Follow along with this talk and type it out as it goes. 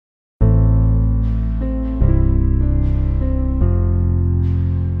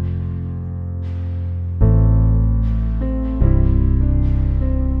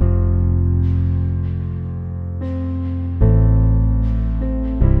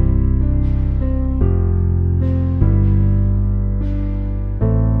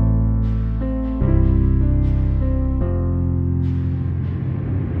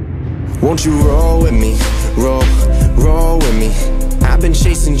Won't you roll with me, roll with me? I've been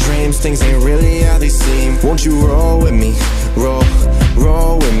chasing dreams, things ain't really how they seem. Won't you roll with me,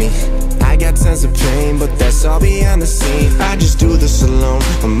 roll with me? I got tons of pain, but that's all behind the scene. I just do this alone,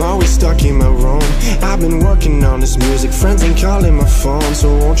 I'm always stuck in my room. I've been working on this music, friends ain't calling my phone.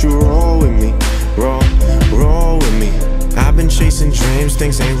 So won't you roll with me, roll with me? I've been chasing dreams,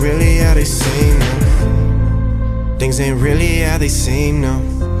 things ain't really how they seem, no. Things ain't really how they seem, no.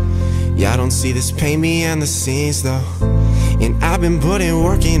 Y'all don't see this pain behind the scenes, though. And I've been putting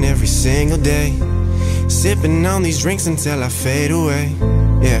work in every single day, sipping on these drinks until I fade away.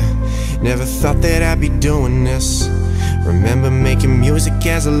 Yeah, never thought that I'd be doing this. Remember making music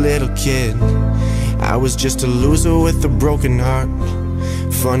as a little kid. I was just a loser with a broken heart.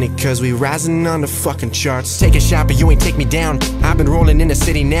 Funny cause we rising on the fucking charts. Take a shot but you ain't take me down. I've been rolling in the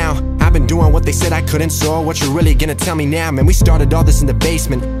city now. I've been doing what they said I couldn't, so what you really gonna tell me now? Man, we started all this in the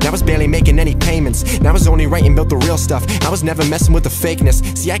basement. I was barely making any payments, and I was only writing about the real stuff. I was never messing with the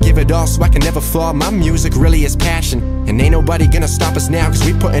fakeness. See, I give it all so I can never fall. My music really is passion, and ain't nobody gonna stop us now, cause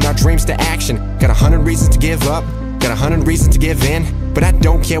we putting our dreams to action. Got 100 reasons to give up, got 100 reasons to give in, but I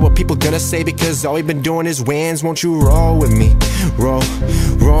don't care what people gonna say, because all we've been doing is wins. Won't you roll with me,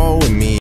 roll with me?